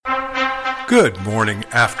Good morning,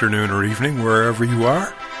 afternoon, or evening, wherever you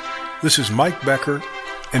are. This is Mike Becker,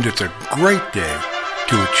 and it's a great day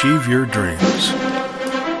to achieve your dreams.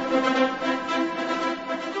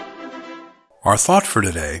 Our thought for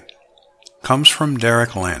today comes from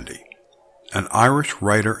Derek Landy, an Irish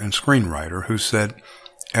writer and screenwriter who said,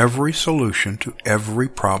 "Every solution to every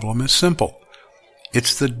problem is simple.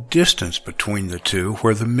 It's the distance between the two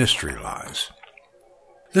where the mystery lies."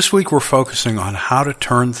 This week we're focusing on how to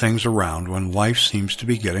turn things around when life seems to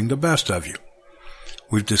be getting the best of you.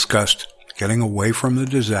 We've discussed getting away from the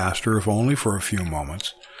disaster, if only for a few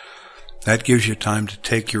moments. That gives you time to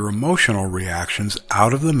take your emotional reactions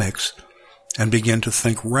out of the mix and begin to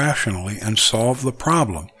think rationally and solve the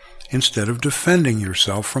problem instead of defending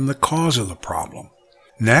yourself from the cause of the problem.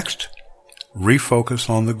 Next, refocus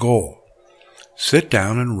on the goal. Sit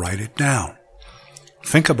down and write it down.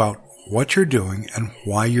 Think about what you're doing and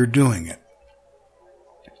why you're doing it.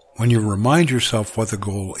 When you remind yourself what the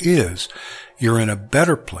goal is, you're in a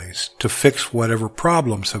better place to fix whatever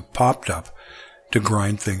problems have popped up to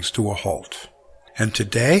grind things to a halt. And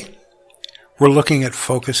today, we're looking at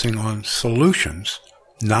focusing on solutions,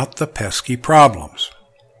 not the pesky problems.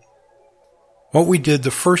 What we did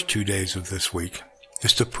the first 2 days of this week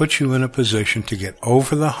is to put you in a position to get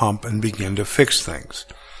over the hump and begin to fix things.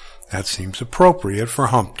 That seems appropriate for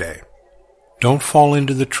hump day. Don't fall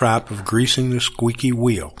into the trap of greasing the squeaky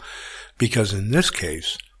wheel, because in this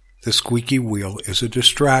case, the squeaky wheel is a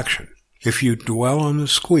distraction. If you dwell on the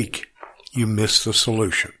squeak, you miss the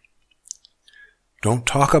solution. Don't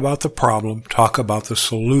talk about the problem, talk about the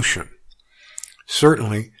solution.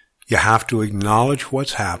 Certainly, you have to acknowledge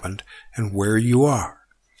what's happened and where you are,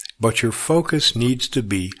 but your focus needs to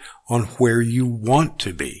be on where you want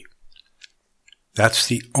to be. That's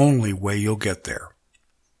the only way you'll get there.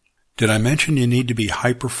 Did I mention you need to be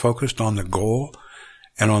hyper-focused on the goal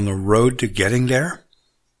and on the road to getting there?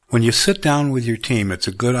 When you sit down with your team, it's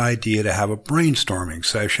a good idea to have a brainstorming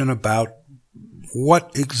session about what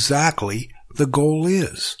exactly the goal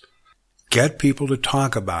is. Get people to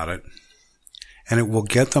talk about it, and it will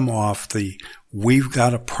get them off the "we've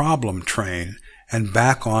got a problem" train and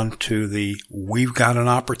back onto the "we've got an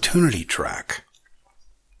opportunity" track.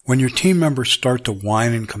 When your team members start to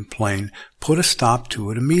whine and complain, put a stop to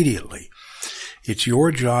it immediately. It's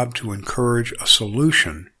your job to encourage a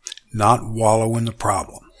solution, not wallow in the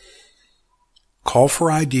problem. Call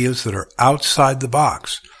for ideas that are outside the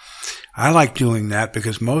box. I like doing that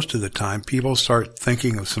because most of the time people start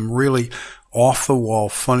thinking of some really off-the-wall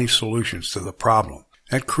funny solutions to the problem.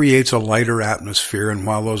 That creates a lighter atmosphere, and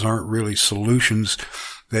while those aren't really solutions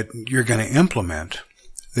that you're going to implement,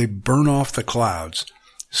 they burn off the clouds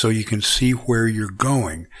so you can see where you're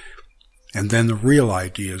going, and then the real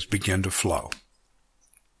ideas begin to flow.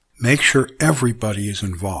 Make sure everybody is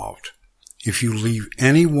involved. If you leave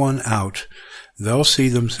anyone out, they'll see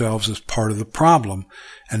themselves as part of the problem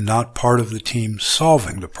and not part of the team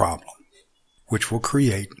solving the problem, which will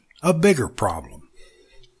create a bigger problem.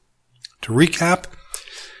 To recap,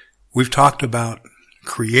 we've talked about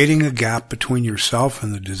creating a gap between yourself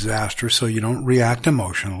and the disaster so you don't react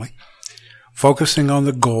emotionally, focusing on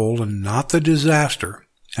the goal and not the disaster,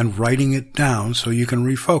 and writing it down so you can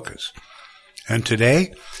refocus. And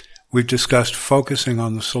today, we've discussed focusing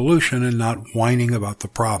on the solution and not whining about the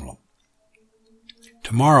problem.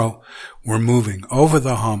 Tomorrow, we're moving over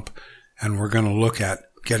the hump, and we're going to look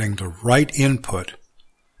at getting the right input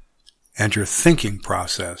and your thinking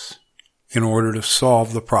process in order to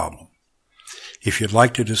solve the problem. If you'd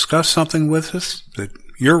like to discuss something with us that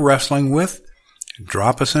you're wrestling with,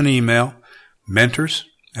 drop us an email,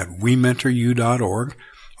 mentors@wementoryou.org,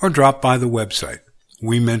 or drop by the website,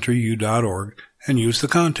 wementoryou.org, and use the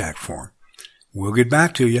contact form. We'll get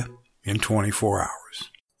back to you in 24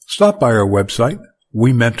 hours. Stop by our website,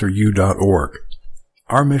 wementoryou.org.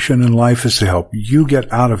 Our mission in life is to help you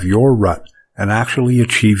get out of your rut and actually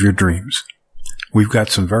achieve your dreams. We've got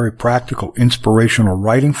some very practical, inspirational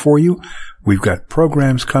writing for you. We've got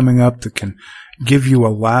programs coming up that can give you a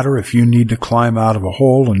ladder if you need to climb out of a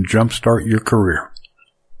hole and jumpstart your career.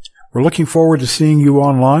 We're looking forward to seeing you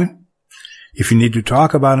online. If you need to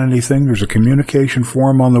talk about anything, there's a communication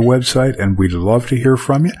form on the website, and we'd love to hear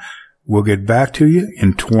from you. We'll get back to you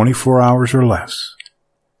in 24 hours or less.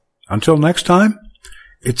 Until next time,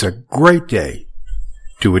 it's a great day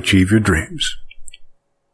to achieve your dreams.